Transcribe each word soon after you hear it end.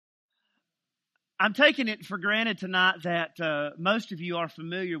I'm taking it for granted tonight that most of you are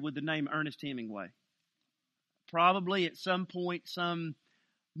familiar with the name Ernest Hemingway. Probably at some point, some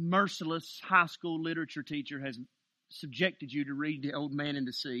merciless high school literature teacher has subjected you to read The Old Man and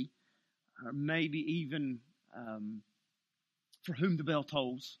the Sea, or maybe even For Whom the Bell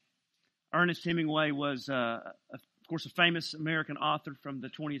Tolls. Ernest Hemingway was, of course, a famous American author from the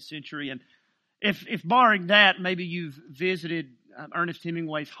 20th century. And if barring that, maybe you've visited Ernest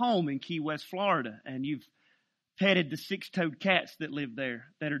Hemingway's home in Key West, Florida, and you've petted the six-toed cats that live there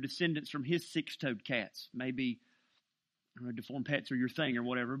that are descendants from his six-toed cats. Maybe deformed pets are your thing or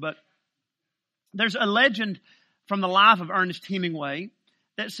whatever. But there's a legend from the life of Ernest Hemingway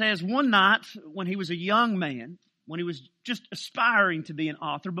that says one night when he was a young man, when he was just aspiring to be an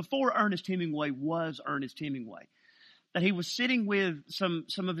author, before Ernest Hemingway was Ernest Hemingway, that he was sitting with some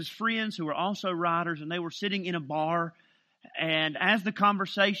of his friends who were also writers, and they were sitting in a bar. And as the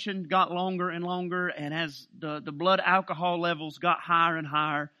conversation got longer and longer, and as the blood alcohol levels got higher and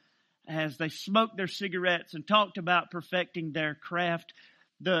higher, as they smoked their cigarettes and talked about perfecting their craft,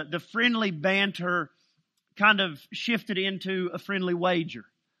 the friendly banter kind of shifted into a friendly wager.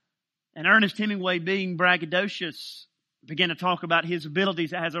 And Ernest Hemingway, being braggadocious, began to talk about his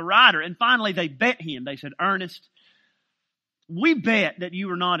abilities as a writer. And finally, they bet him. They said, "Ernest, we bet that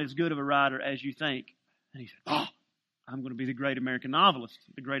you are not as good of a writer as you think." And he said, "Oh, I'm going to be the great American novelist,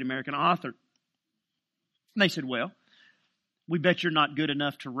 the great American author." And they said, "Well, we bet you're not good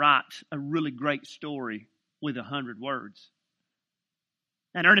enough to write a really great story with 100 words."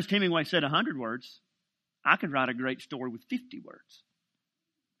 And Ernest Hemingway said, 100 words? I could write a great story with 50 words.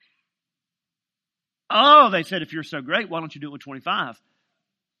 "Oh," they said, "if you're so great, why don't you do it with 25?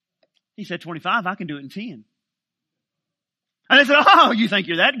 He said, 25, I can do it in 10. And they said, "Oh, you think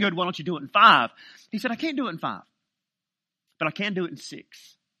you're that good, why don't you do it in 5? He said, "I can't do it in 5. But I can do it in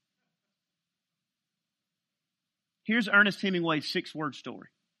 6. Here's Ernest Hemingway's 6-word story.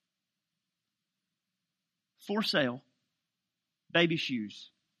 For sale, baby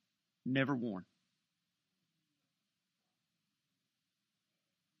shoes, never worn.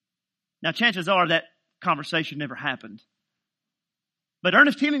 Now, chances are that conversation never happened. But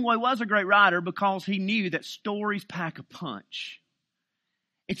Ernest Hemingway was a great writer because he knew that stories pack a punch.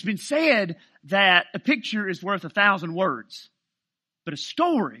 It's been said that a picture is worth 1,000 words, but a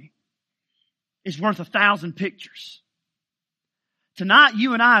story is worth 1,000 pictures. Tonight,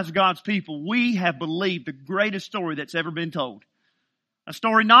 you and I as God's people, we have believed the greatest story that's ever been told. A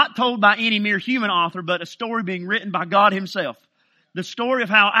story not told by any mere human author, but a story being written by God Himself. The story of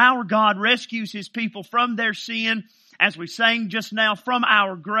how our God rescues His people from their sin, as we sang just now, from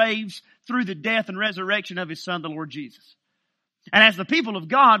our graves through the death and resurrection of His Son, the Lord Jesus. And as the people of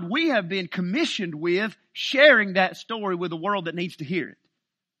God, we have been commissioned with sharing that story with the world that needs to hear it.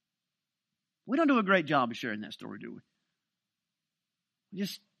 We don't do a great job of sharing that story, do we? We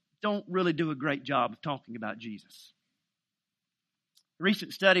just don't really do a great job of talking about Jesus. A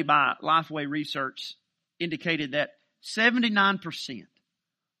recent study by Lifeway Research indicated that 79%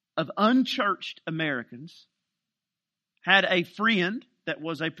 of unchurched Americans had a friend that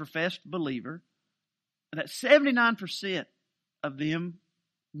was a professed believer, and that 79% of them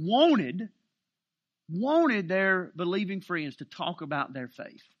wanted their believing friends to talk about their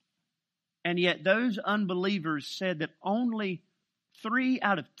faith. And yet those unbelievers said that only 3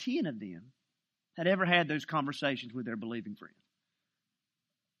 out of 10 of them had ever had those conversations with their believing friends.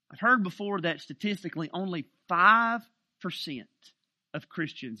 I've heard before that statistically only 5% of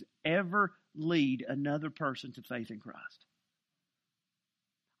Christians ever lead another person to faith in Christ.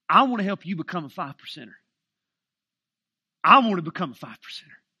 I want to help you become a 5%er. I want to become a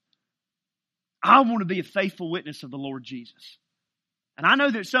 5%er. I want to be a faithful witness of the Lord Jesus. And I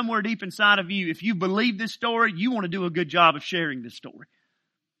know that somewhere deep inside of you, if you believe this story, you want to do a good job of sharing this story.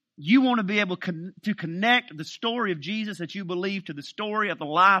 You want to be able to connect the story of Jesus that you believe to the story of the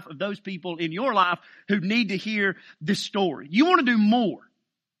life of those people in your life who need to hear this story. You want to do more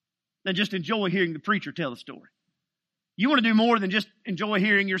than just enjoy hearing the preacher tell the story. You want to do more than just enjoy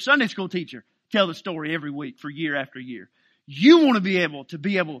hearing your Sunday school teacher tell the story every week for year after year. You want to be able to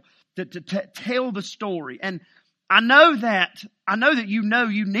tell the story. And I know that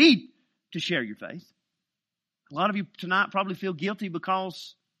you need to share your faith. A lot of you tonight probably feel guilty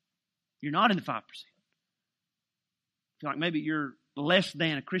because you're not in the 5%. Feel like maybe you're less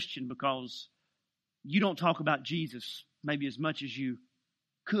than a Christian because you don't talk about Jesus maybe as much as you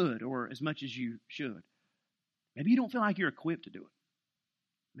could or as much as you should. Maybe you don't feel like you're equipped to do it.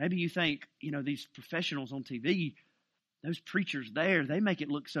 Maybe you think, these professionals on TV, those preachers there, they make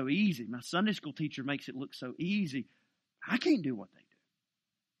it look so easy. My Sunday school teacher makes it look so easy. I can't do what they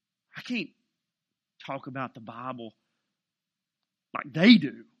do. talk about the Bible like they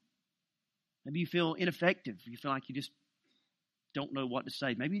do. Maybe you feel ineffective. You feel like you just don't know what to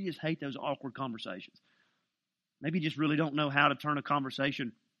say. Maybe you just hate those awkward conversations. Maybe you just really don't know how to turn a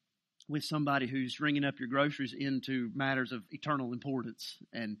conversation with somebody who's ringing up your groceries into matters of eternal importance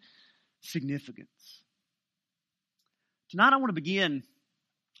and significance. Tonight I want to begin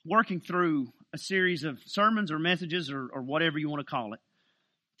working through a series of sermons or messages or whatever you want to call it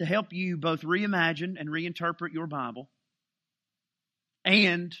to help you both reimagine and reinterpret your Bible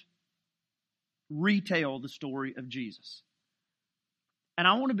and retell the story of Jesus. And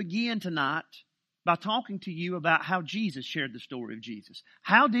I want to begin tonight by talking to you about how Jesus shared the story of Jesus.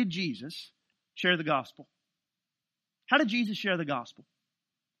 How did Jesus share the gospel? How did Jesus share the gospel?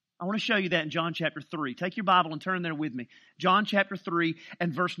 I want to show you that in John chapter 3. Take your Bible and turn there with me. John chapter 3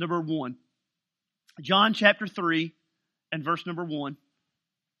 and verse number 1. John chapter 3 and verse number 1.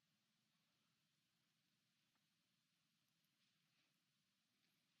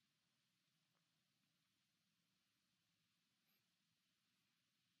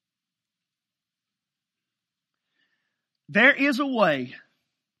 There is a way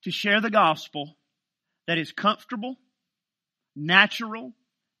to share the gospel that is comfortable, natural,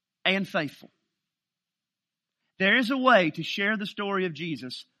 and faithful. There is a way to share the story of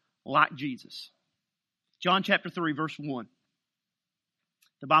Jesus like Jesus. John chapter 3, verse 1.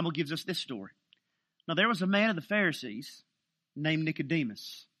 The Bible gives us this story. Now there was a man of the Pharisees named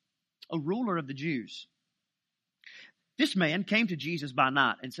Nicodemus, a ruler of the Jews. This man came to Jesus by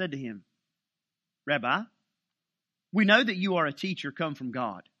night and said to him, Rabbi, we know that you are a teacher come from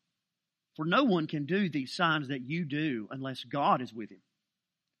God, for no one can do these signs that you do unless God is with him.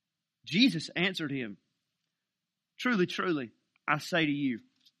 Jesus answered him, Truly, truly, I say to you,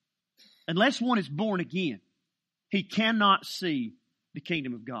 unless one is born again, he cannot see the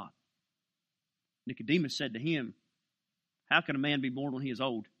kingdom of God. Nicodemus said to him, How can a man be born when he is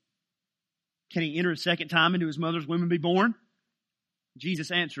old? Can he enter a second time into his mother's womb and be born?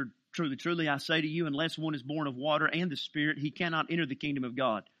 Jesus answered, Truly, truly, I say to you, unless one is born of water and the Spirit, he cannot enter the kingdom of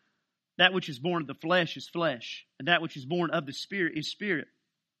God. That which is born of the flesh is flesh, and that which is born of the Spirit is spirit.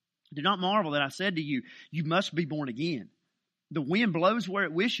 Do not marvel that I said to you, you must be born again. The wind blows where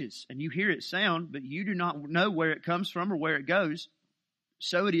it wishes, and you hear its sound, but you do not know where it comes from or where it goes.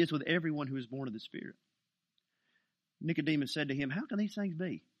 So it is with everyone who is born of the Spirit. Nicodemus said to him, How can these things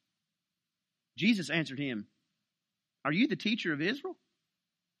be? Jesus answered him, Are you the teacher of Israel?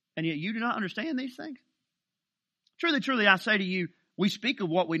 And yet you do not understand these things? Truly, truly, I say to you, we speak of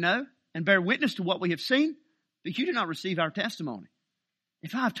what we know and bear witness to what we have seen, but you do not receive our testimony.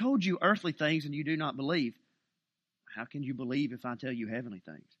 If I have told you earthly things and you do not believe, how can you believe if I tell you heavenly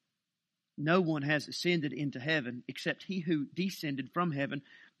things? No one has ascended into heaven except he who descended from heaven,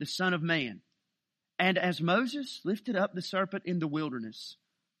 the Son of Man. And as Moses lifted up the serpent in the wilderness,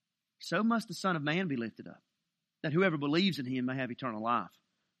 so must the Son of Man be lifted up, that whoever believes in him may have eternal life.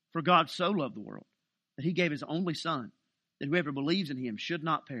 For God so loved the world that he gave his only Son, that whoever believes in him should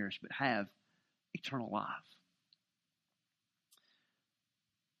not perish but have eternal life.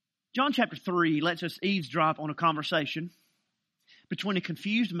 John chapter 3 lets us eavesdrop on a conversation between a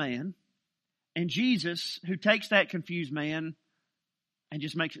confused man and Jesus, who takes that confused man and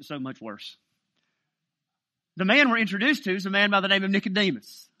just makes it so much worse. The man we're introduced to is a man by the name of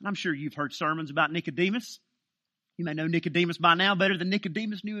Nicodemus. And I'm sure you've heard sermons about Nicodemus. You may know Nicodemus by now better than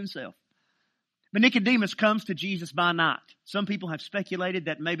Nicodemus knew himself. But Nicodemus comes to Jesus by night. Some people have speculated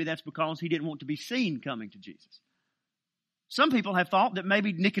that maybe that's because he didn't want to be seen coming to Jesus. Some people have thought that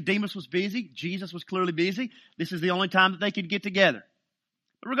maybe Nicodemus was busy. Jesus was clearly busy. This is the only time that they could get together.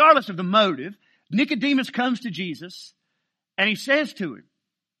 But regardless of the motive, Nicodemus comes to Jesus and he says to him,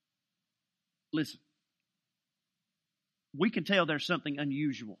 Listen, we can tell there's something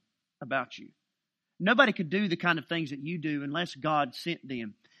unusual about you. Nobody could do the kind of things that you do unless God sent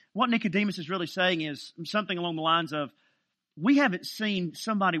them. What Nicodemus is really saying is something along the lines of, we haven't seen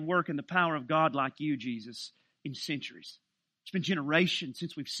somebody work in the power of God like you, Jesus, in centuries. It's been generations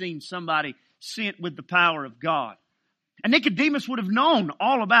since we've seen somebody sent with the power of God. And Nicodemus would have known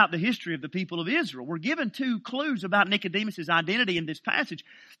all about the history of the people of Israel. We're given two clues about Nicodemus' identity in this passage.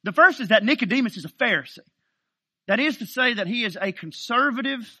 The first is that Nicodemus is a Pharisee. That is to say that he is a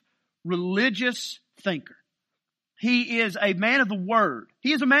conservative, religious thinker. He is a man of the Word.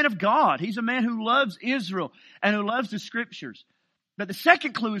 He is a man of God. He's a man who loves Israel and who loves the Scriptures. But the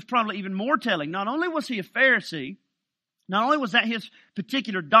second clue is probably even more telling. Not only was he a Pharisee, not only was that his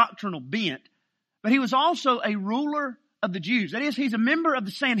particular doctrinal bent, but he was also a ruler of the Jews. That is, he's a member of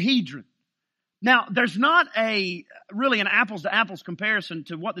the Sanhedrin. Now, there's not really an apples to apples comparison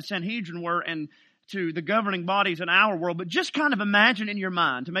to what the Sanhedrin were and to the governing bodies in our world, but just kind of imagine in your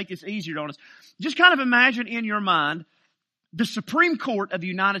mind, to make this easier on us, just kind of imagine in your mind the Supreme Court of the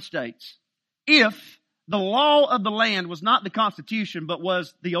United States if the law of the land was not the Constitution, but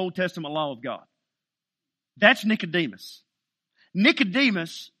was the Old Testament law of God. That's Nicodemus.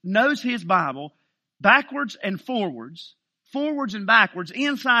 Nicodemus knows his Bible backwards and forwards and backwards,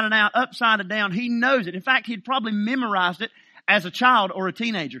 inside and out, upside and down. He knows it. In fact, he'd probably memorized it as a child or a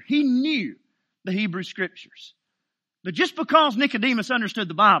teenager. He knew the Hebrew Scriptures. But just because Nicodemus understood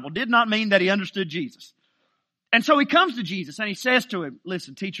the Bible did not mean that he understood Jesus. And so he comes to Jesus and he says to him,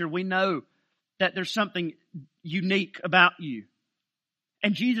 listen, teacher, we know that there's something unique about you.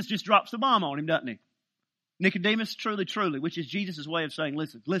 And Jesus just drops the bomb on him, doesn't he? Nicodemus, truly, truly, which is Jesus' way of saying,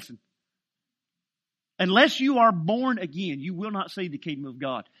 listen. Unless you are born again, you will not see the kingdom of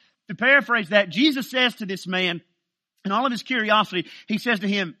God. To paraphrase that, Jesus says to this man, in all of his curiosity, he says to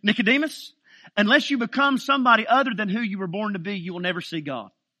him, Nicodemus, unless you become somebody other than who you were born to be, you will never see God.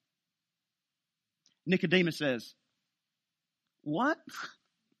 Nicodemus says, what?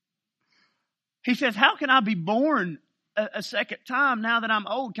 He says, how can I be born a second time now that I'm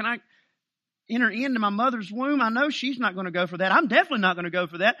old? Can I enter into my mother's womb? I know she's not going to go for that. I'm definitely not going to go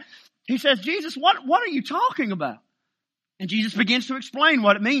for that. He says, Jesus, what are you talking about? And Jesus begins to explain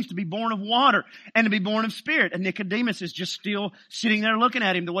what it means to be born of water and to be born of spirit. And Nicodemus is just still sitting there looking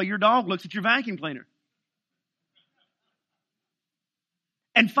at him the way your dog looks at your vacuum cleaner.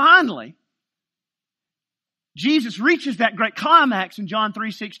 And finally, Jesus reaches that great climax in John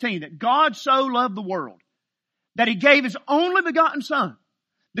 3:16, that God so loved the world that He gave His only begotten Son,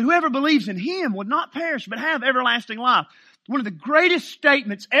 that whoever believes in Him would not perish but have everlasting life. One of the greatest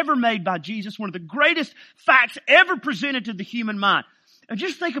statements ever made by Jesus, one of the greatest facts ever presented to the human mind. And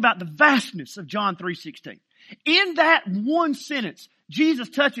just think about the vastness of John 3:16. In that one sentence, Jesus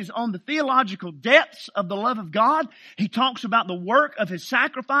touches on the theological depths of the love of God. He talks about the work of His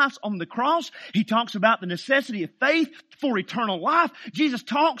sacrifice on the cross. He talks about the necessity of faith for eternal life. Jesus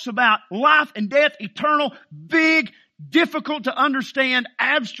talks about life and death, eternal, big, difficult to understand,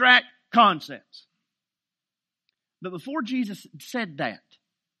 abstract concepts. But before Jesus said that,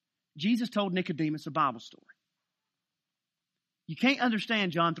 Jesus told Nicodemus a Bible story. You can't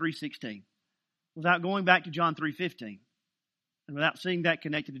understand John 3:16 without going back to John 3:15 and without seeing that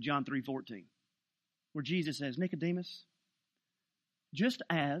connected to John 3:14, where Jesus says, Nicodemus, just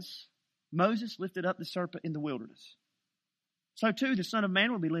as Moses lifted up the serpent in the wilderness, so too the Son of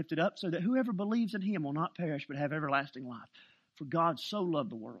Man will be lifted up, so that whoever believes in Him will not perish but have everlasting life. For God so loved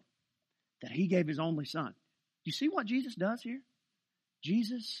the world that He gave His only Son. Do you see what Jesus does here?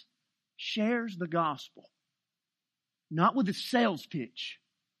 Jesus shares the gospel, not with a sales pitch,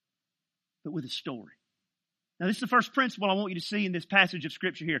 but with a story. Now, this is the first principle I want you to see in this passage of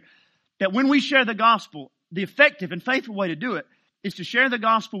Scripture here. That when we share the gospel, the effective and faithful way to do it is to share the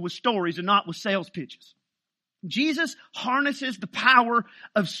gospel with stories and not with sales pitches. Jesus harnesses the power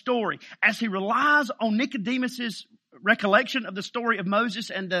of story as He relies on Nicodemus's recollection of the story of Moses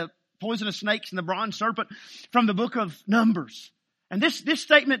and the poisonous snakes and the bronze serpent from the book of Numbers. And this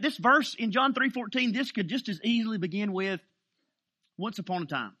statement, this verse in John 3:14, this could just as easily begin with, once upon a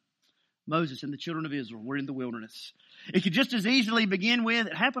time, Moses and the children of Israel were in the wilderness. It could just as easily begin with,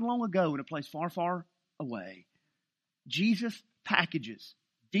 it happened long ago in a place far, far away. Jesus packages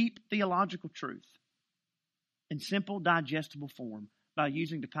deep theological truth in simple, digestible form by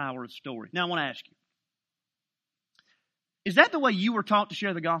using the power of story. Now I want to ask you, is that the way you were taught to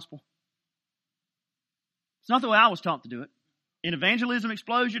share the gospel? It's not the way I was taught to do it. In Evangelism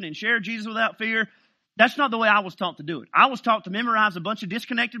Explosion and Share Jesus Without Fear, that's not the way I was taught to do it. I was taught to memorize a bunch of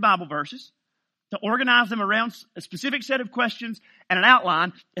disconnected Bible verses, to organize them around a specific set of questions and an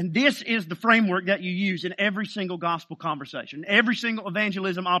outline, and this is the framework that you use in every single gospel conversation, every single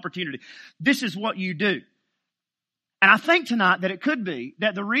evangelism opportunity. This is what you do. And I think tonight that it could be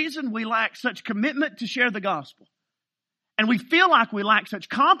that the reason we lack such commitment to share the gospel, and we feel like we lack such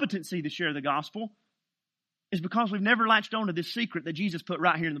competency to share the gospel, is because we've never latched on to this secret that Jesus put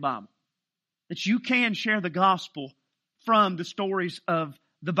right here in the Bible. That you can share the gospel from the stories of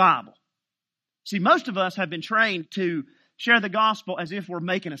the Bible. See, most of us have been trained to share the gospel as if we're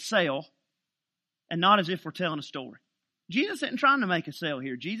making a sale and not as if we're telling a story. Jesus isn't trying to make a sale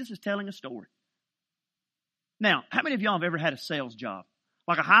here. Jesus is telling a story. Now, how many of y'all have ever had a sales job?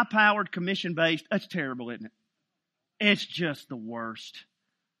 Like a high-powered, commission-based, that's terrible, isn't it? It's just the worst.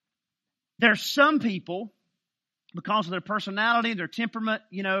 There's some people, because of their personality, their temperament,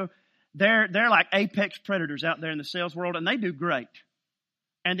 they're like apex predators out there in the sales world, and they do great.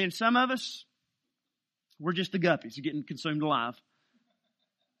 And then some of us, we're just the guppies getting consumed alive.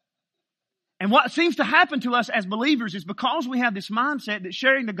 And what seems to happen to us as believers is because we have this mindset that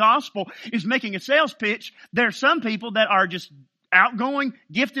sharing the gospel is making a sales pitch, there are some people that are just outgoing,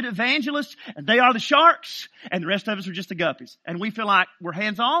 gifted evangelists, and they are the sharks, and the rest of us are just the guppies. And we feel like we're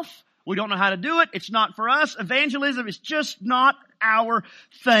hands off. We don't know how to do it. It's not for us. Evangelism is just not our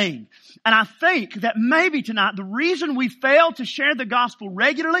thing. And I think that maybe tonight the reason we fail to share the gospel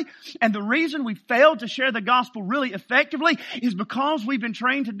regularly and the reason we fail to share the gospel really effectively is because we've been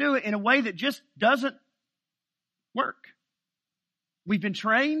trained to do it in a way that just doesn't work. We've been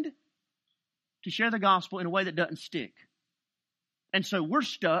trained to share the gospel in a way that doesn't stick. And so we're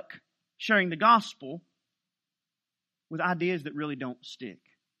stuck sharing the gospel with ideas that really don't stick.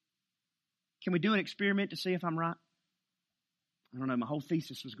 Can we do an experiment to see if I'm right? I don't know. My whole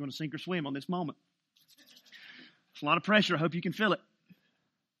thesis was going to sink or swim on this moment. It's a lot of pressure. I hope you can feel it.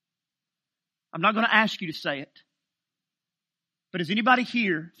 I'm not going to ask you to say it. But does anybody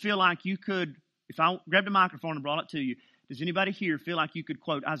here feel like you could, if I grabbed a microphone and brought it to you, does anybody here feel like you could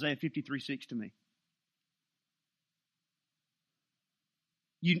quote Isaiah 53:6 to me?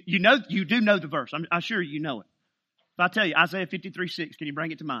 You do know the verse. I'm sure you know it. If I tell you Isaiah 53:6, can you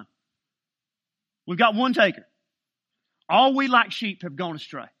bring it to mind? We've got one taker. All we like sheep have gone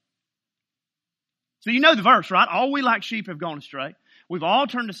astray. So you know the verse, right? All we like sheep have gone astray. We've all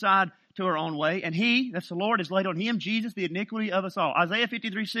turned aside to our own way. And He, that's the Lord, has laid on Him, Jesus, the iniquity of us all. Isaiah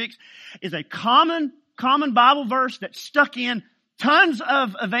 53:6 is a common Bible verse that's stuck in tons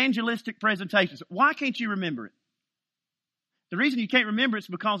of evangelistic presentations. Why can't you remember it? The reason you can't remember it is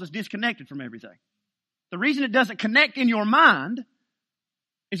because it's disconnected from everything. The reason it doesn't connect in your mind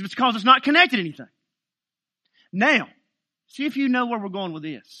is because it's not connected to anything. Now, see if you know where we're going with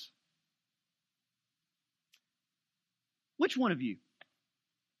this. Which one of you,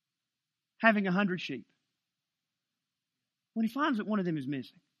 having 100 sheep, when he finds that one of them is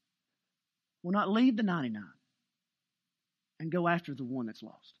missing, will not leave the 99 and go after the one that's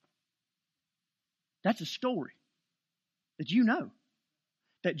lost? That's a story that you know,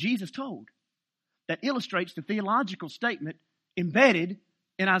 that Jesus told, that illustrates the theological statement embedded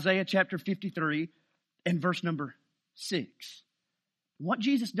in Isaiah chapter 53 and verse number 6. What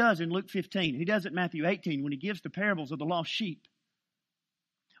Jesus does in Luke 15, He does it in Matthew 18 when He gives the parables of the lost sheep.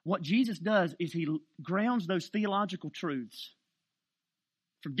 What Jesus does is He grounds those theological truths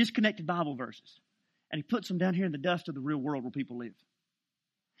from disconnected Bible verses, and He puts them down here in the dust of the real world where people live.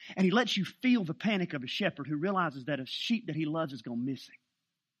 And He lets you feel the panic of a shepherd who realizes that a sheep that he loves is gone missing.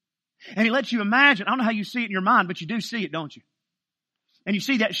 And He lets you imagine, I don't know how you see it in your mind, but you do see it, don't you? And you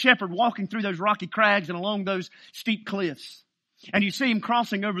see that shepherd walking through those rocky crags and along those steep cliffs. And you see him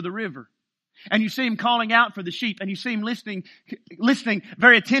crossing over the river. And you see him calling out for the sheep. And you see him listening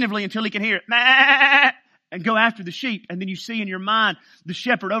very attentively until he can hear it. And go after the sheep. And then you see in your mind the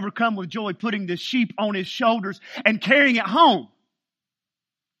shepherd overcome with joy putting the sheep on his shoulders and carrying it home.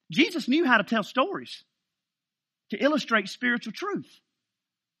 Jesus knew how to tell stories to illustrate spiritual truth.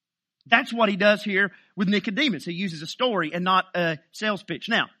 That's what He does here with Nicodemus. He uses a story and not a sales pitch.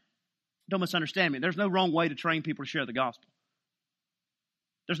 Now, don't misunderstand me. There's no wrong way to train people to share the gospel.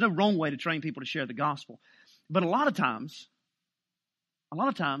 There's no wrong way to train people to share the gospel. But a lot of times,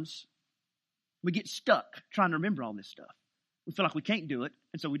 we get stuck trying to remember all this stuff. We feel like we can't do it,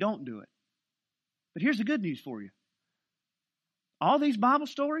 and so we don't do it. But here's the good news for you. All these Bible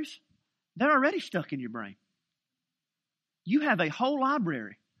stories, they're already stuck in your brain. You have a whole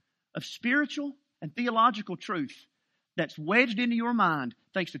library of spiritual and theological truth that's wedged into your mind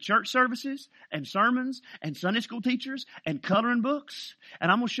thanks to church services and sermons and Sunday school teachers and coloring books. And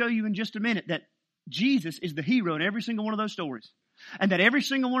I'm going to show you in just a minute that Jesus is the hero in every single one of those stories. And that every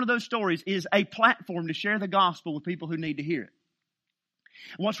single one of those stories is a platform to share the gospel with people who need to hear it.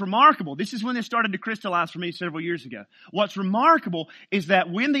 What's remarkable, this is when this started to crystallize for me several years ago. What's remarkable is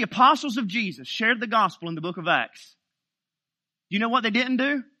that when the apostles of Jesus shared the gospel in the book of Acts, you know what they didn't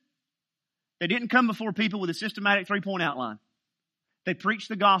do? They didn't come before people with a systematic 3-point outline. They preached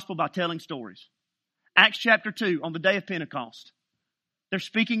the gospel by telling stories. Acts chapter 2, on the day of Pentecost. They're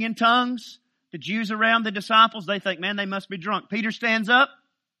speaking in tongues. The Jews around the disciples, they think, man, they must be drunk. Peter stands up,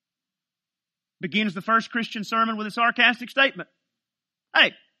 begins the first Christian sermon with a sarcastic statement.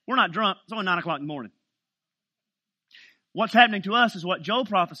 Hey, we're not drunk. It's only 9 o'clock in the morning. What's happening to us is what Joel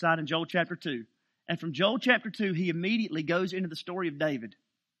prophesied in Joel chapter 2. And from Joel chapter 2, he immediately goes into the story of David.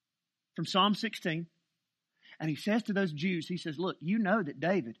 From Psalm 16. And he says to those Jews, he says, look, you know that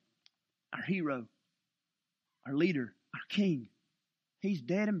David, our hero, our leader, our king, he's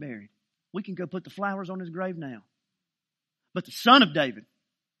dead and buried. We can go put the flowers on his grave now. But the son of David,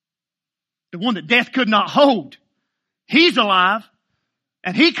 the one that death could not hold, he's alive.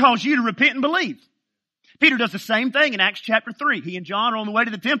 And he calls you to repent and believe. Peter does the same thing in Acts chapter 3. He and John are on the way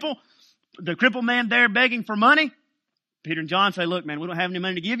to the temple. The crippled man there begging for money. Peter and John say, look, man, we don't have any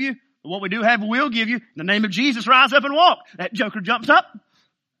money to give you. But what we do have, we'll give you. In the name of Jesus, rise up and walk. That joker jumps up.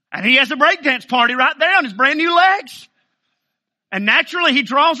 And he has a breakdance party right there on his brand new legs. And naturally, he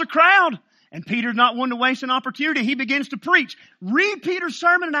draws a crowd. And Peter's not one to waste an opportunity. He begins to preach. Read Peter's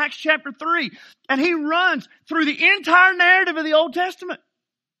sermon in Acts chapter 3. And he runs through the entire narrative of the Old Testament.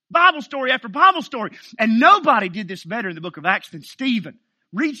 Bible story after Bible story. And nobody did this better in the book of Acts than Stephen.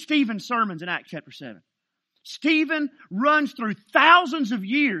 Read Stephen's sermons in Acts chapter 7. Stephen runs through thousands of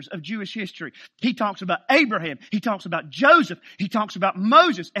years of Jewish history. He talks about Abraham. He talks about Joseph. He talks about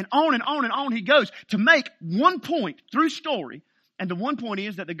Moses. And on and on and on he goes to make one point through story. And the one point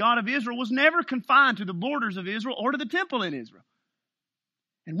is that the God of Israel was never confined to the borders of Israel or to the temple in Israel.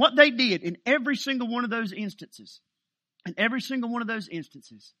 And what they did in every single one of those instances,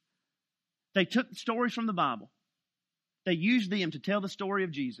 they took stories from the Bible. They used them to tell the story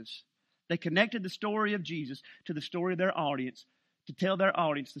of Jesus. They connected the story of Jesus to the story of their audience to tell their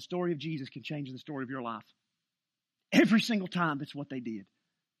audience the story of Jesus can change the story of your life. Every single time, that's what they did.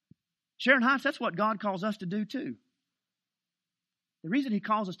 Sharon Heights, that's what God calls us to do too. The reason He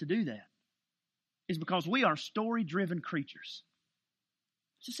calls us to do that is because we are story-driven creatures.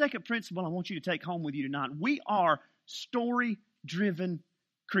 It's the second principle I want you to take home with you tonight. We are story-driven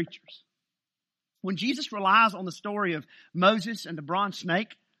creatures. When Jesus relies on the story of Moses and the bronze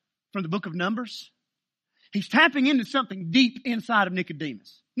snake from the book of Numbers, He's tapping into something deep inside of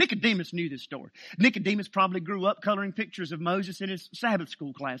Nicodemus. Nicodemus knew this story. Nicodemus probably grew up coloring pictures of Moses in his Sabbath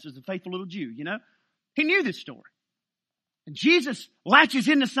school class as a faithful little Jew, you know. He knew this story. And Jesus latches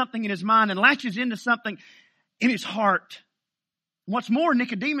into something in his mind and latches into something in his heart. What's more,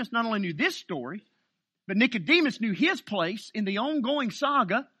 Nicodemus not only knew this story, but Nicodemus knew his place in the ongoing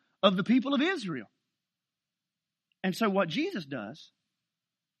saga of the people of Israel. And so what Jesus does,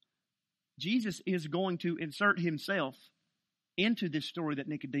 Jesus is going to insert Himself into this story that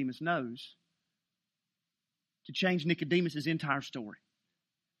Nicodemus knows to change Nicodemus' entire story.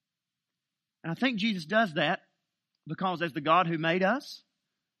 And I think Jesus does that because as the God who made us,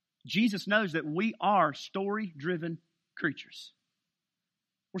 Jesus knows that we are story-driven creatures.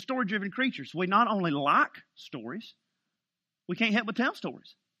 We're story-driven creatures. We not only like stories, we can't help but tell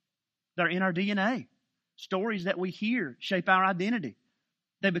stories. They're in our DNA. Stories that we hear shape our identity.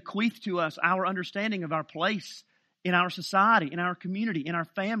 They bequeath to us our understanding of our place in our society, in our community, in our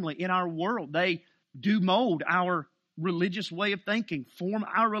family, in our world. They do mold our religious way of thinking, form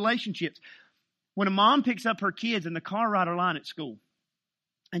our relationships. When a mom picks up her kids in the car rider line at school,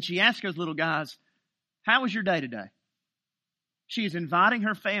 and she asks those little guys, "How was your day today?" She is inviting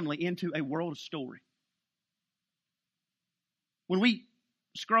her family into a world of story. When we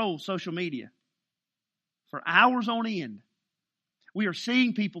scroll social media for hours on end, we are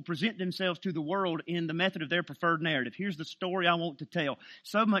seeing people present themselves to the world in the method of their preferred narrative. Here's the story I want to tell.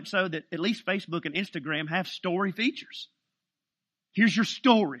 So much so that at least Facebook and Instagram have story features. Here's your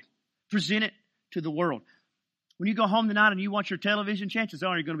story. Present it to the world. When you go home tonight and you watch your television, chances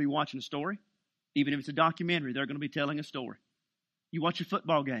are you're going to be watching a story. Even if it's a documentary, they're going to be telling a story. You watch a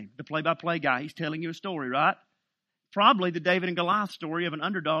football game, the play-by-play guy, he's telling you a story, right? Probably the David and Goliath story of an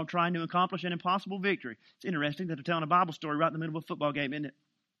underdog trying to accomplish an impossible victory. It's interesting that they're telling a Bible story right in the middle of a football game, isn't it?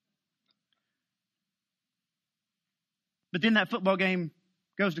 But then that football game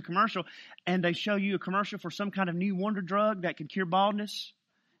goes to commercial, and they show you a commercial for some kind of new wonder drug that can cure baldness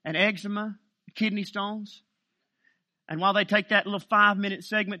and eczema, kidney stones. And while they take that little 5-minute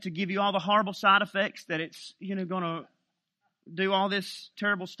segment to give you all the horrible side effects that it's, going to do all this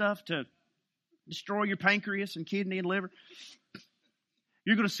terrible stuff to destroy your pancreas and kidney and liver,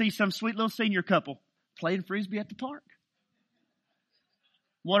 you're going to see some sweet little senior couple playing Frisbee at the park.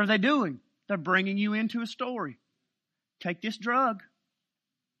 What are they doing? They're bringing you into a story. Take this drug.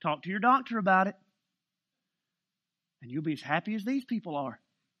 Talk to your doctor about it. And you'll be as happy as these people are.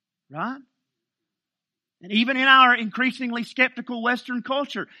 Right? And even in our increasingly skeptical Western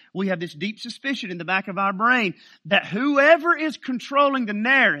culture, we have this deep suspicion in the back of our brain that whoever is controlling the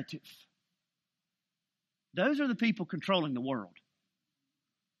narrative, those are the people controlling the world.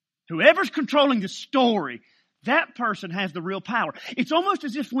 Whoever's controlling the story, that person has the real power. It's almost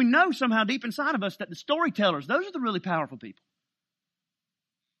as if we know somehow deep inside of us that the storytellers, those are the really powerful people.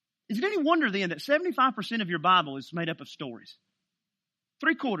 Is it any wonder then that 75% of your Bible is made up of stories?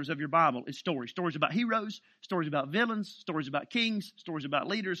 3/4 of your Bible is stories. Stories about heroes, stories about villains, stories about kings, stories about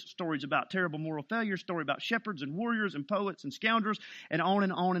leaders, stories about terrible moral failures, stories about shepherds and warriors and poets and scoundrels, and on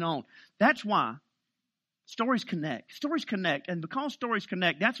and on and on. That's why Stories connect. Stories connect. And because stories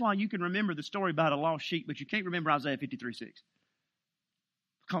connect, that's why you can remember the story about a lost sheep, but you can't remember Isaiah 53:6.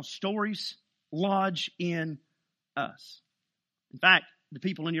 Because stories lodge in us. In fact, the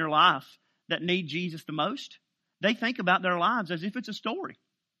people in your life that need Jesus the most, they think about their lives as if it's a story.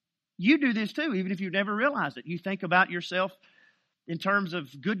 You do this too, even if you've never realized it. You think about yourself in terms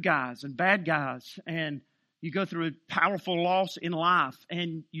of good guys and bad guys, and you go through a powerful loss in life,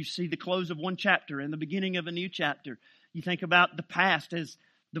 and you see the close of one chapter and the beginning of a new chapter. You think about the past as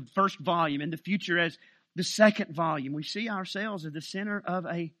the first volume and the future as the second volume. We see ourselves at the center of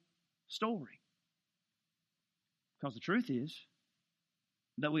a story. Because the truth is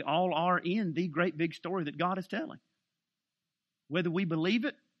that we all are in the great big story that God is telling. Whether we believe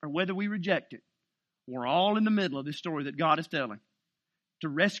it or whether we reject it, we're all in the middle of this story that God is telling. To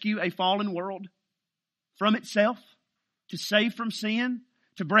rescue a fallen world from itself, to save from sin,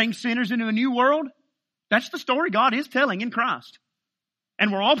 to bring sinners into a new world. That's the story God is telling in Christ.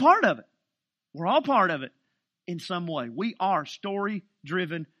 And we're all part of it. We're all part of it in some way. We are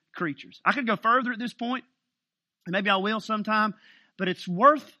story-driven creatures. I could go further at this point, and maybe I will sometime, but it's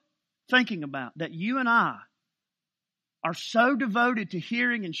worth thinking about that you and I are so devoted to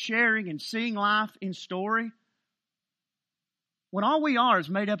hearing and sharing and seeing life in story when all we are is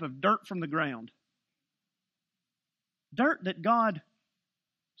made up of dirt from the ground. Dirt that God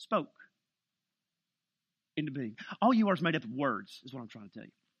spoke into being. All you are is made up of words, is what I'm trying to tell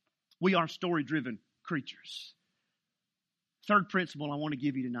you. We are story-driven creatures. Third principle I want to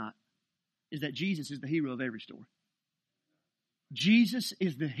give you tonight is that Jesus is the hero of every story. Jesus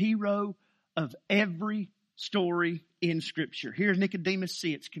is the hero of every story in Scripture. Here's Nicodemus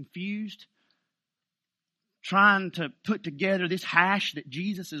sits confused, trying to put together this hash that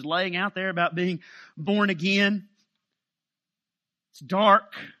Jesus is laying out there about being born again. It's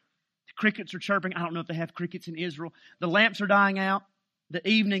dark. The crickets are chirping. I don't know if they have crickets in Israel. The lamps are dying out. The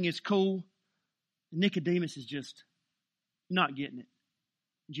evening is cool. Nicodemus is just not getting it.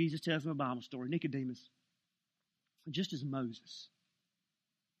 Jesus tells him a Bible story. Nicodemus, just as Moses.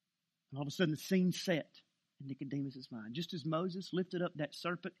 And all of a sudden the scene set in Nicodemus' mind. Just as Moses lifted up that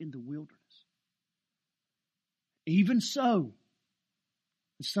serpent in the wilderness, even so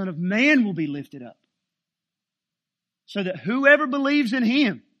the Son of Man will be lifted up, so that whoever believes in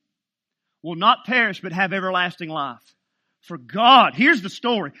Him will not perish but have everlasting life. For God, here's the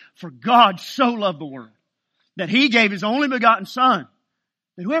story, for God so loved the world that He gave His only begotten Son,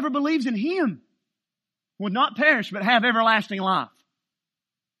 that whoever believes in Him will not perish but have everlasting life.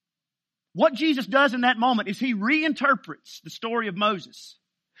 What Jesus does in that moment is He reinterprets the story of Moses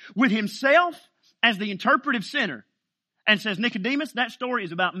with Himself as the interpretive center and says, Nicodemus, that story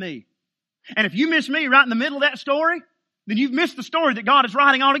is about me. And if you miss me right in the middle of that story, then you've missed the story that God is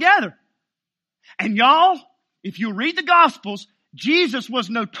writing altogether. And y'all, if you read the Gospels, Jesus was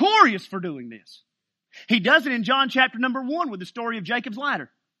notorious for doing this. He does it in John chapter number 1 with the story of Jacob's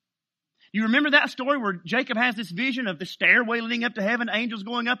ladder. You remember that story where Jacob has this vision of the stairway leading up to heaven, angels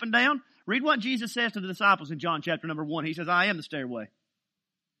going up and down? Read what Jesus says to the disciples in John chapter number 1. He says, I am the stairway.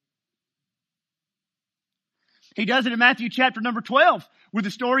 He does it in Matthew chapter number 12 with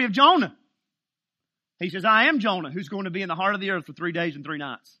the story of Jonah. He says, I am Jonah, who's going to be in the heart of the earth for 3 days and 3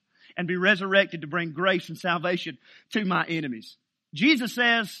 nights and be resurrected to bring grace and salvation to my enemies. Jesus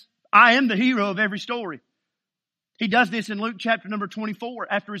says, I am the hero of every story. He does this in Luke chapter number 24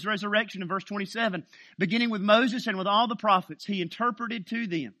 after His resurrection in verse 27. Beginning with Moses and with all the prophets, He interpreted to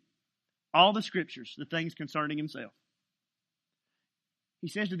them all the Scriptures, the things concerning Himself. He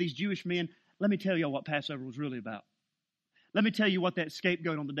says to these Jewish men, let me tell you what Passover was really about. Let me tell you what that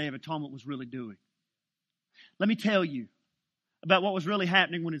scapegoat on the Day of Atonement was really doing. Let me tell you about what was really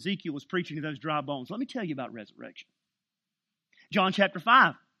happening when Ezekiel was preaching to those dry bones. Let me tell you about resurrection. John chapter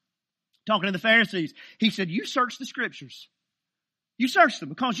 5, talking to the Pharisees, He said, you search the Scriptures. You search them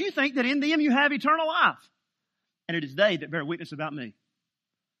because you think that in them you have eternal life. And it is they that bear witness about me.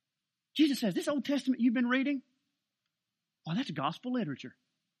 Jesus says, this Old Testament you've been reading, well, that's gospel literature.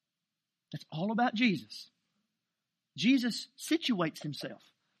 That's all about Jesus. Jesus situates Himself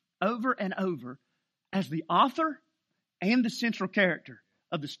over and over as the author and the central character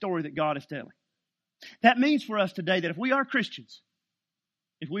of the story that God is telling. That means for us today that if we are Christians,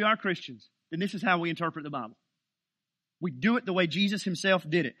 then this is how we interpret the Bible. We do it the way Jesus Himself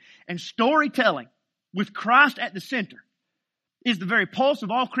did it. And storytelling with Christ at the center is the very pulse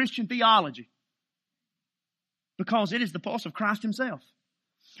of all Christian theology, because it is the pulse of Christ Himself.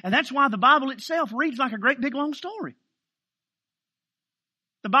 And that's why the Bible itself reads like a great big long story.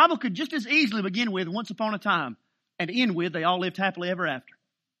 The Bible could just as easily begin with once upon a time and end with they all lived happily ever after.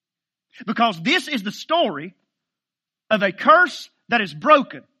 Because this is the story of a curse that is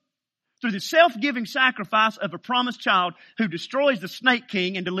broken through the self-giving sacrifice of a promised child who destroys the snake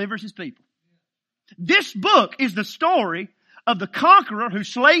king and delivers his people. This book is the story of the conqueror who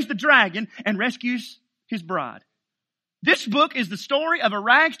slays the dragon and rescues his bride. This book is the story of a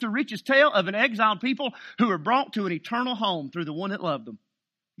rags to riches tale of an exiled people who are brought to an eternal home through the one that loved them.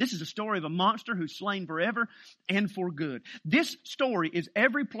 This is a story of a monster who's slain forever and for good. This story is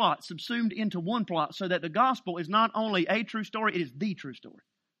every plot subsumed into one plot so that the gospel is not only a true story, it is the true story.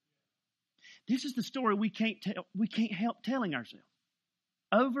 This is the story we can't help telling ourselves.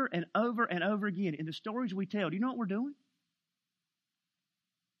 Over and over and over again. In the stories we tell, do you know what we're doing?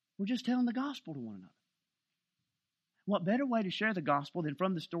 We're just telling the gospel to one another. What better way to share the gospel than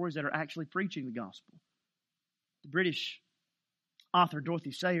from the stories that are actually preaching the gospel? The British author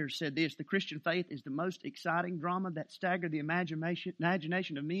Dorothy Sayers said this: the Christian faith is the most exciting drama that staggered the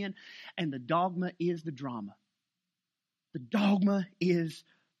imagination of men, and the dogma is the drama. The dogma is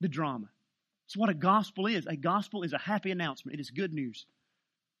the drama. It's what a gospel is. A gospel is a happy announcement. It is good news.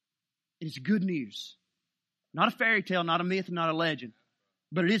 It is good news. Not a fairy tale, not a myth, not a legend.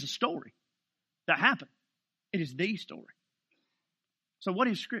 But it is a story that happened. It is the story. So what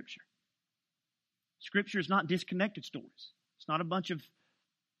is Scripture? Scripture is not disconnected stories. It's not a bunch of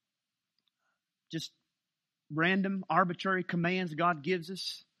just random, arbitrary commands God gives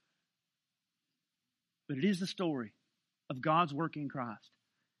us. But it is the story of God's work in Christ.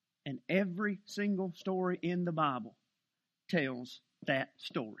 And every single story in the Bible tells that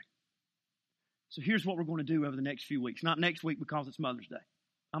story. So here's what we're going to do over the next few weeks. Not next week because it's Mother's Day.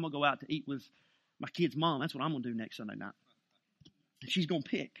 I'm going to go out to eat with my kid's mom. That's what I'm going to do next Sunday night. And she's going to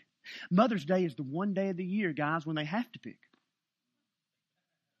pick. Mother's Day is the one day of the year, guys, when they have to pick.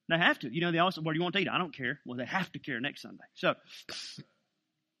 They have to. You know, they always say, what do you want to eat? I don't care. Well, they have to care next Sunday. So,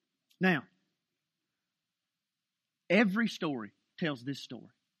 now, every story tells this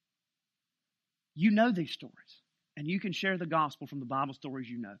story. You know these stories. And you can share the gospel from the Bible stories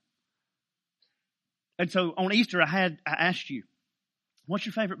you know. And so on Easter, I asked you, what's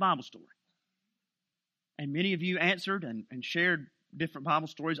your favorite Bible story? And many of you answered and shared different Bible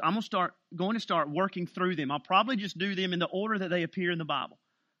stories. I'm going to start working through them. I'll probably just do them in the order that they appear in the Bible,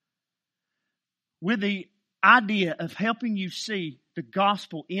 with the idea of helping you see the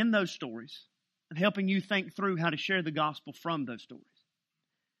gospel in those stories and helping you think through how to share the gospel from those stories.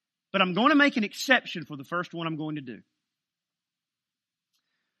 But I'm going to make an exception for the first one I'm going to do.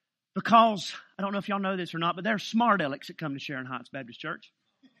 Because, I don't know if y'all know this or not, but there are smart alecks that come to Sharon Heights Baptist Church.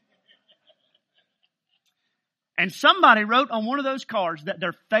 And somebody wrote on one of those cards that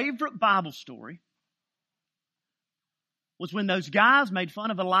their favorite Bible story was when those guys made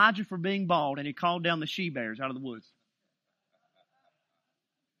fun of Elijah for being bald and he called down the she-bears out of the woods.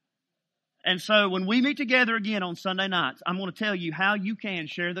 And so when we meet together again on Sunday nights, I'm going to tell you how you can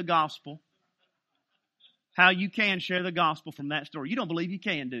share the gospel. How you can share the gospel from that story. You don't believe you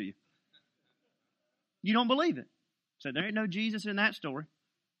can, do you? You don't believe it. So there ain't no Jesus in that story.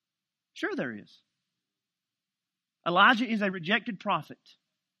 Sure there is. Elijah is a rejected prophet.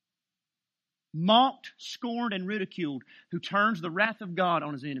 Mocked, scorned, and ridiculed, who turns the wrath of God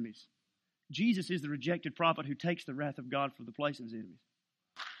on his enemies. Jesus is the rejected prophet who takes the wrath of God for the place of his enemies.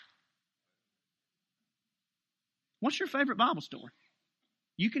 What's your favorite Bible story?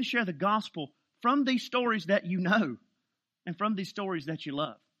 You can share the gospel from these stories that you know and from these stories that you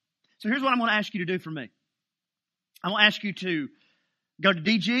love. So here's what I'm going to ask you to do for me. I'm going to ask you to go to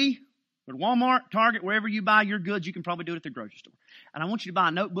DG, go to Walmart, Target, wherever you buy your goods. You can probably do it at the grocery store. And I want you to buy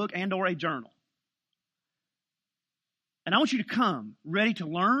a notebook and or a journal. And I want you to come ready to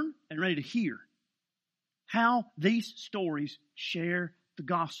learn and ready to hear how these stories share the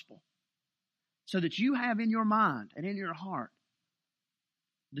gospel, so that you have in your mind and in your heart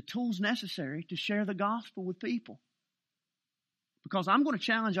the tools necessary to share the gospel with people. Because I'm going to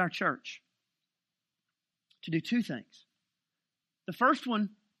challenge our church to do two things. The first one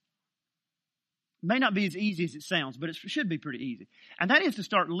may not be as easy as it sounds, but it should be pretty easy. And that is to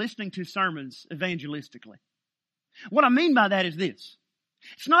start listening to sermons evangelistically. What I mean by that is this.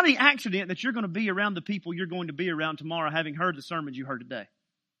 It's not any accident that you're going to be around the people you're going to be around tomorrow having heard the sermons you heard today.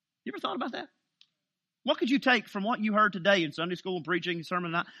 You ever thought about that? What could you take from what you heard today in Sunday school and preaching,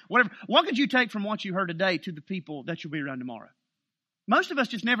 sermon night, whatever? What could you take from what you heard today to the people that you'll be around tomorrow? Most of us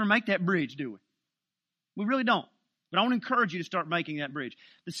just never make that bridge, do we? We really don't. But I want to encourage you to start making that bridge.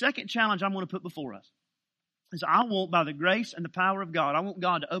 The second challenge I'm going to put before us is I want, by the grace and the power of God, I want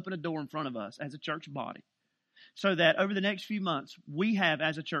God to open a door in front of us as a church body, so that over the next few months, we have,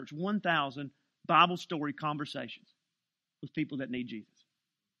 as a church, 1,000 Bible story conversations with people that need Jesus.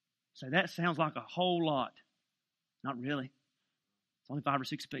 So that sounds like a whole lot. Not really. It's only 5 or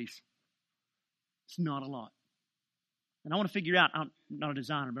 6 apiece. It's not a lot. And I want to figure out, I'm not a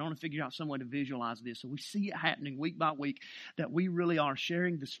designer, but I want to figure out some way to visualize this so we see it happening week by week, that we really are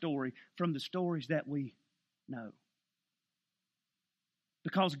sharing the story from the stories that we know.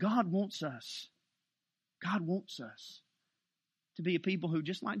 Because God wants us to be a people who,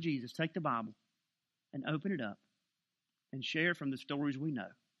 just like Jesus, take the Bible and open it up and share from the stories we know.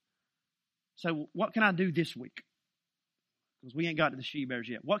 So what can I do this week? Because we ain't got to the she-bears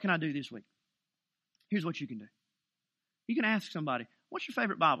yet. What can I do this week? Here's what you can do. You can ask somebody, what's your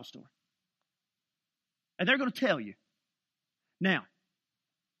favorite Bible story? And they're going to tell you. Now,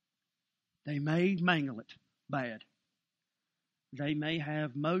 they may mangle it bad. They may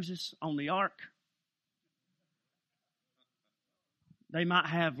have Moses on the ark. They might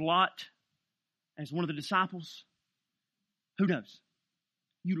have Lot as one of the disciples. Who knows?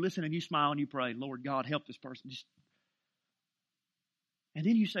 You listen and you smile and you pray, Lord God, help this person. And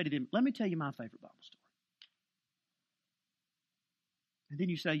then you say to them, let me tell you my favorite Bible story. And then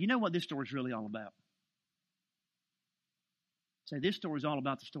you say, you know what this story is really all about? Say, this story is all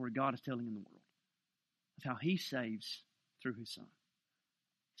about the story God is telling in the world of how He saves through His Son.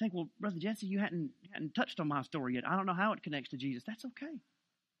 You think, well, Brother Jesse, you hadn't touched on my story yet. I don't know how it connects to Jesus. That's okay.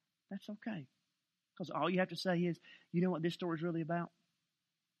 That's okay. Because all you have to say is, you know what this story is really about?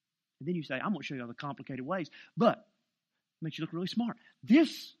 And then you say, I'm going to show you all the complicated ways. But it makes you look really smart.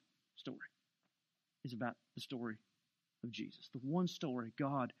 This story is about the story of Jesus. The one story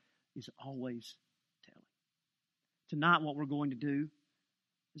God is always telling. Tonight, what we're going to do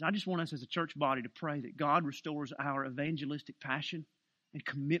is I just want us as a church body to pray that God restores our evangelistic passion and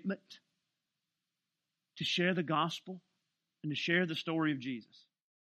commitment to share the gospel and to share the story of Jesus.